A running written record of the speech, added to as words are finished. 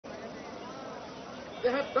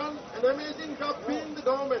They have done an amazing job being the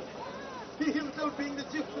government. He himself being the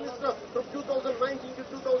chief minister from 2019 to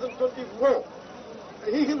 2024.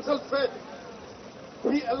 He himself said,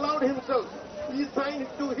 he allowed himself, he signed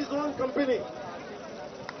to his own company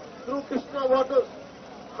through Krishna Waters,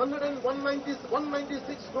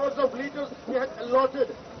 196 crores of liters he had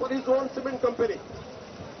allotted for his own cement company.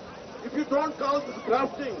 If you don't call this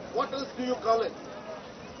grafting, what else do you call it?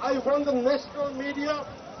 I want the national media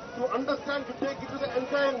to understand, to take it to the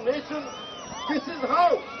entire nation. This is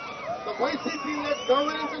how the YCP-led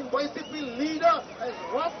governance and YCP leader has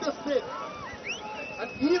robbed the state. And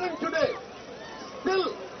even today,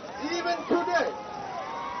 still, even today,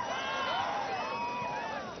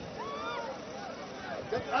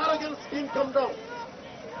 that arrogance didn't come down.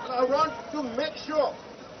 And I want to make sure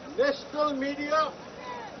national media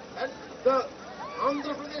and the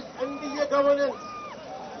Andhra Pradesh NDA governance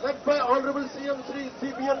led by Honorable CM Sri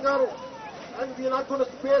CBN Garu, and we are not going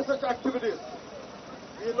to spare such activities.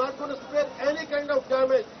 We are not going to spare any kind of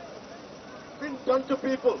damage been done to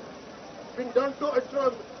people, been done to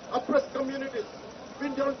oppressed communities,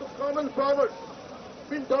 been done to common farmers,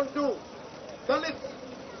 been done to Dalits.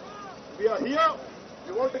 We are here.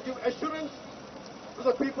 We want to give assurance to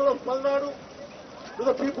the people of Palnadu, to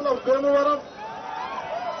the people of Bhimavaram.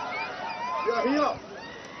 We are here.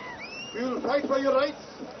 We will fight for your rights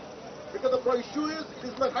because the issue is, it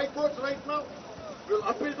is my High Court right now. We will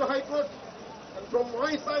appeal to High Court. And from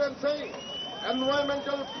my side, I'm saying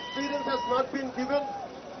environmental clearance has not been given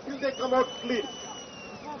till they come out clean.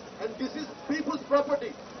 And this is people's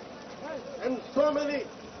property. And so many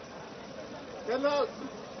canals,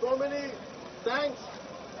 so many tanks,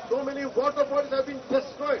 so many water bodies have been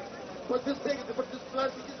destroyed for this thing, for this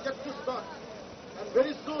plant which is yet to start. And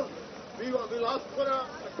very soon we will ask for a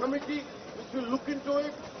committee which will look into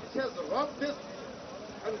it, which has robbed this.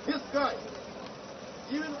 And this guy,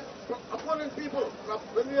 even for opponent people,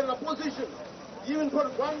 when we are in opposition, even for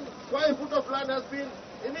 1 square foot of land has been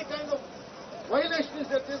any kind of violation is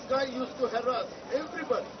that this guy used to harass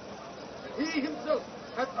everybody. And he himself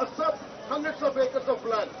had usurped hundreds of acres of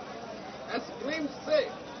land. As claims say,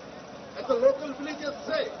 as the local villagers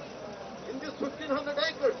say, in this 1,500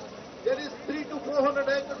 acres, there is 300 to 400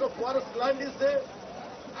 acres of forest land is there,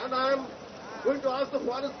 and I am going to ask the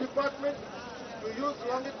forest department to use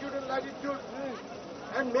longitude and latitude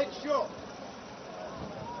and make sure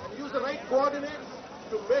and use the right coordinates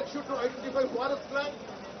to make sure to identify forest land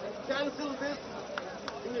and cancel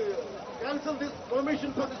this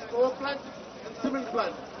permission for this power plant and cement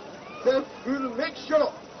plant. Then we will make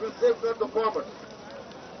sure we will safeguard the farmers.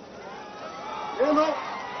 You know,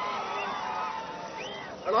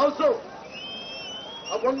 and also,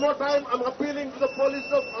 one more time, I'm appealing to the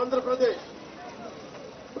police of Andhra Pradesh.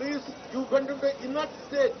 Please, you went into the inert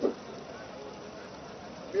state.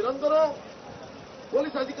 మీరందరూ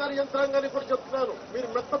police అధికారి యంత్రాంగాన్ని కూడా చెప్తున్నాను, మీరు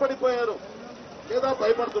మెత్తబడిపోయారు లేదా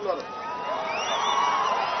భయపడుతున్నారు.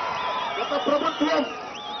 గత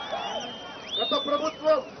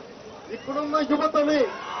ప్రభుత్వం ఇక్కడున్న యువతని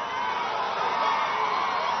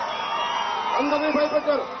అందరినీ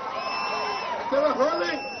భయపెట్టారు. They were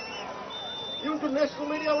hurling, even to national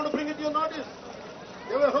media, I want to bring it to your notice.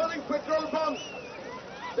 They were hurling petrol bombs.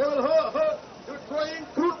 They were throwing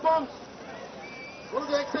crude bombs. One of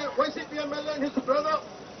the YCP MLA and his brother,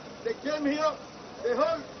 they came here, they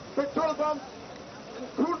hurled petrol bombs and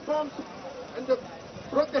crude bombs and they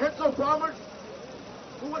broke the heads of farmers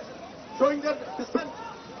who were showing their dissent.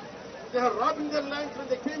 They are robbing their lands. When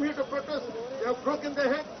they came here to protest, they have broken their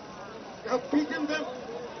heads, they have beaten them.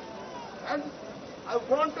 And I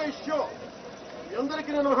want to assure, మీ అందరికీ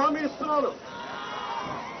నేను హామీ ఇస్తున్నాను,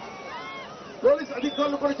 police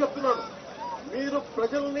అధికారులు కూడా చెప్తున్నాను, మీరు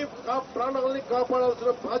ప్రజల్ని ప్రాణాలని కాపాడాల్సిన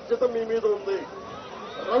బాధ్యత మీ మీద ఉంది.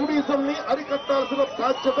 రౌడీజంని అరికట్టాల్సిన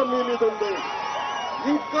బాధ్యత మీ మీద ఉంది.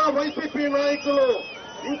 ఇంకా వైసీపీ నాయకులు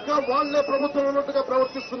ఇంకా వాళ్లే ప్రభుత్వం ఉన్నట్టుగా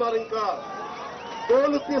ప్రవర్తిస్తున్నారు. ఇంకా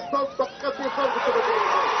తోలు తీస్తాం, తొక్క తీస్తాం,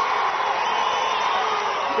 గుర్తుపెట్టుకోండి.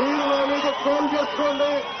 మీరు నా మీద ట్రోల్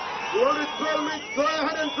చేసుకోండి. You want to troll me? Go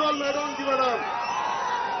ahead and troll me. I don't give a damn.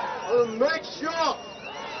 I will make sure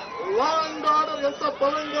law and order ఎంత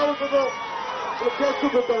బలంగా ఉంటుందో చేస్తూ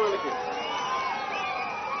పోతాం వాళ్ళకి.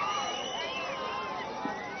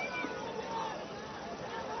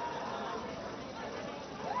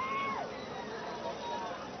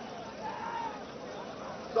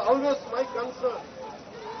 So always my concern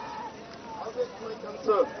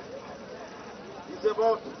is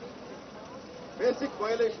about basic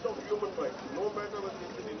violation of human rights, no matter whether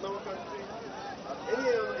it is in our country or any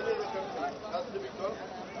other country, has to be called,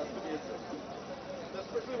 has to be addressed.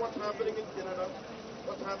 Especially what's happening in Canada,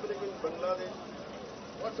 what's happening in Bangladesh,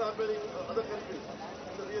 what's happening in other countries.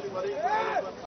 It's really worrying.